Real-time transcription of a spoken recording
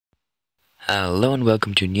Hello and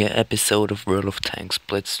welcome to a new episode of World of Tanks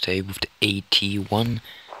Blitz today with the AT-1,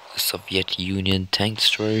 the Soviet Union tank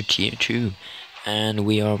destroyer tier 2, and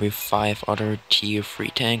we are with 5 other tier 3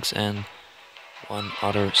 tanks and one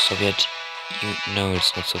other no,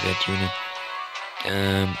 it's not Soviet Union,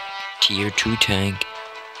 tier 2 tank.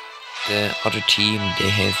 The other team, they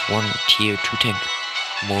have one tier 2 tank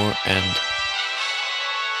more and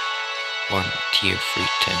one tier 3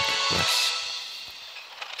 tank less.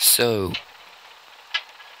 So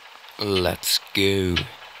let's go.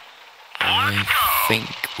 I think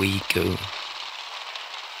we go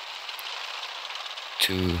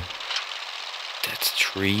to that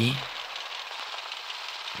tree.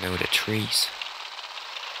 No, the trees.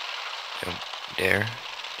 There.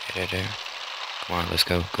 Come on, let's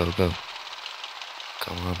go. Come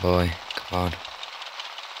on, boy. Come on.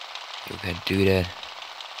 You can do that.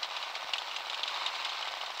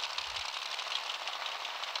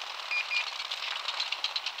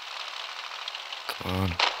 Come on.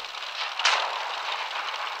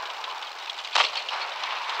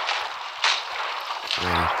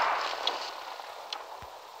 Great.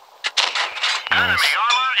 Nice. Enemy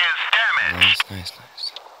armor is damaged. Nice.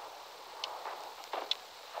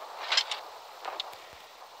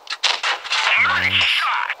 Nice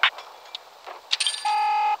shot.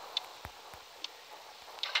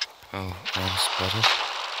 Oh, I'm spotted.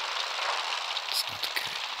 It's not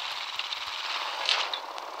good.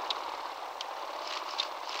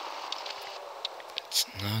 It's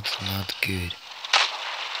not good.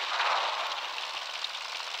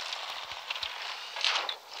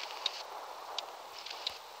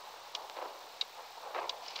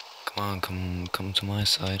 Come on, come to my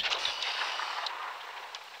side.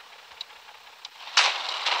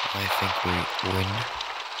 I think we win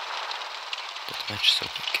that match, so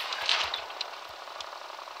we can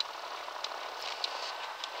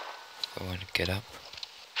go and get up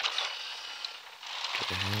to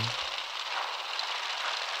the hill.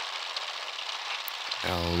 A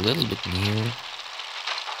little bit nearer,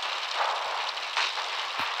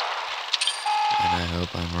 and I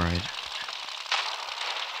hope I'm right.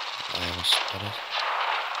 I was spotted.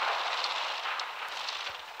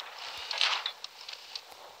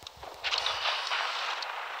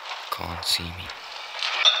 Can't see me.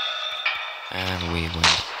 And we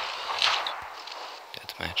win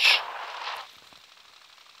that match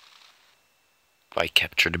by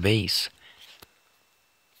capture the base.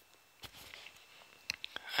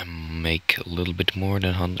 I make a little bit more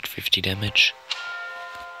than 150 damage.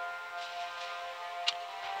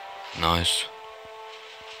 Nice.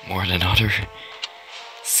 More than other.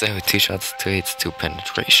 So 2 shots to hits, 2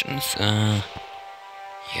 penetrations. Yeah,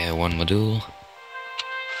 1 module.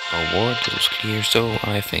 No ward, it was clear, so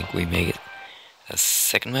I think we make it a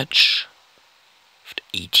second match with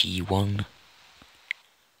the AT-1.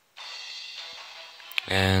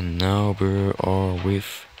 And now we are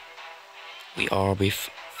with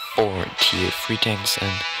 4 tier 3 tanks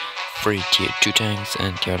and 3 tier 2 tanks,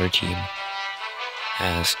 and the other team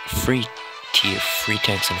has 3 tier 3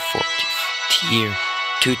 tanks and 4 tier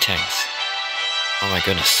 2 tanks. Oh my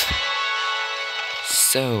goodness.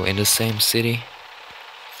 So, in the same city,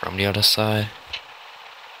 from the other side.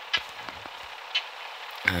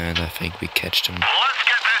 And I think we catch them Let's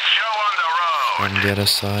get this show on the road. from the other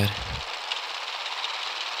side.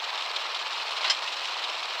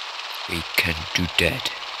 We can do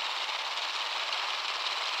that.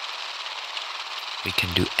 We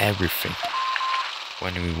can do everything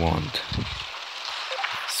when we want.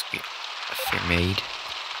 Yes, we made.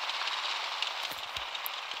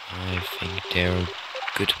 I think they're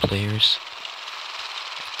good players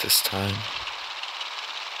at this time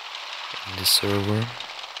in the server, and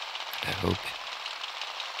I hope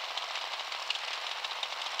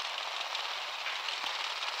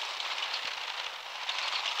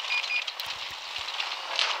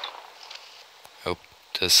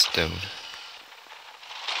the stone.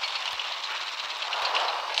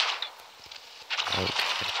 Okay,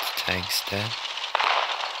 the tank's dead.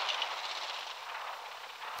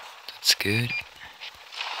 That's good.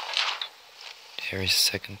 There is a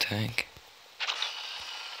second tank.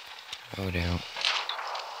 Oh no.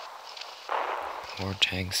 More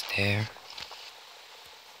tanks there.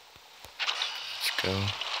 Let's go.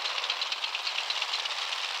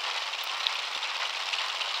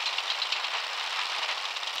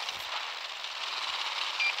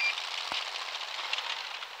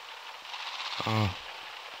 Oh,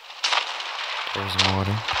 there's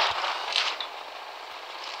water.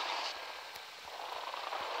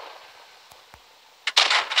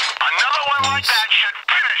 Another one like Nice. that should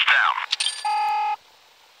finish them.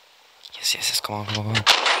 Yes, come on.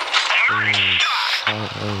 Here's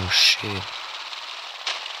Oh shit.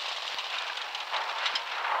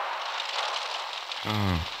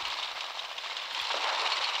 Oh.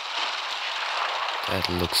 That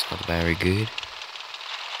looks not very good.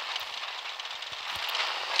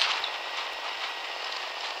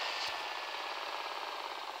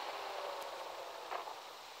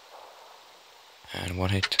 And one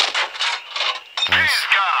hit. Nice. He's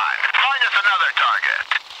gone. Find us another target.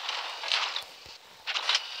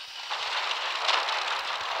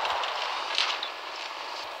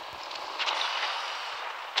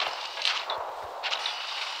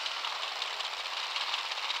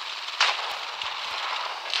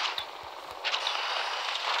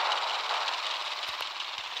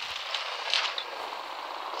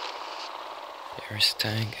 There's a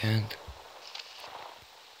tank and...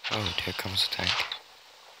 Oh, there comes a tank.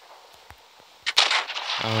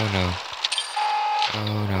 Oh no.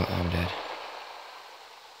 Oh no, I'm dead.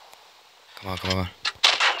 Come on, come on.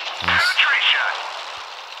 Nice.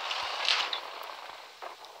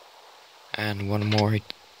 And one more hit.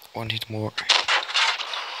 One hit more.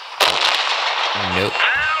 Nope.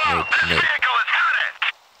 Nope, nope.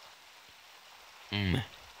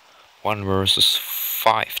 One versus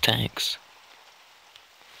 5 tanks.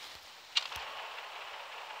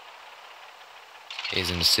 He's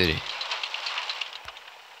in the city.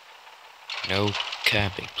 No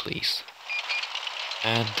camping, please.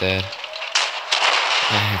 And dead.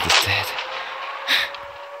 And he's dead.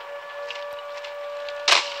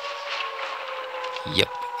 Yep,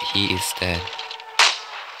 he is dead.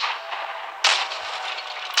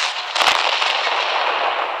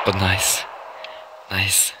 But nice.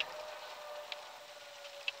 Nice.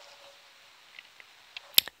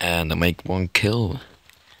 And I make 1 kill.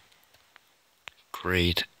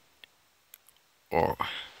 Great. Or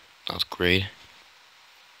not great.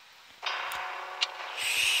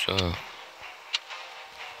 So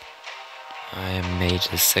I made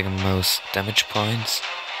the 2nd most damage points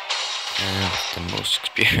and the most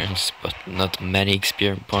experience, but not many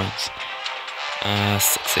experience points.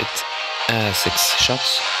 6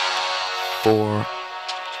 shots, 4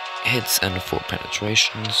 hits and 4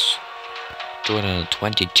 penetrations,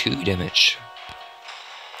 222 damage,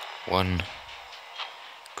 1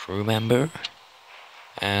 crew member,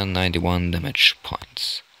 and 91 damage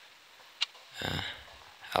points.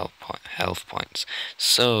 Health points.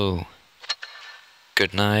 So,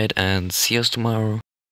 good night and see us tomorrow.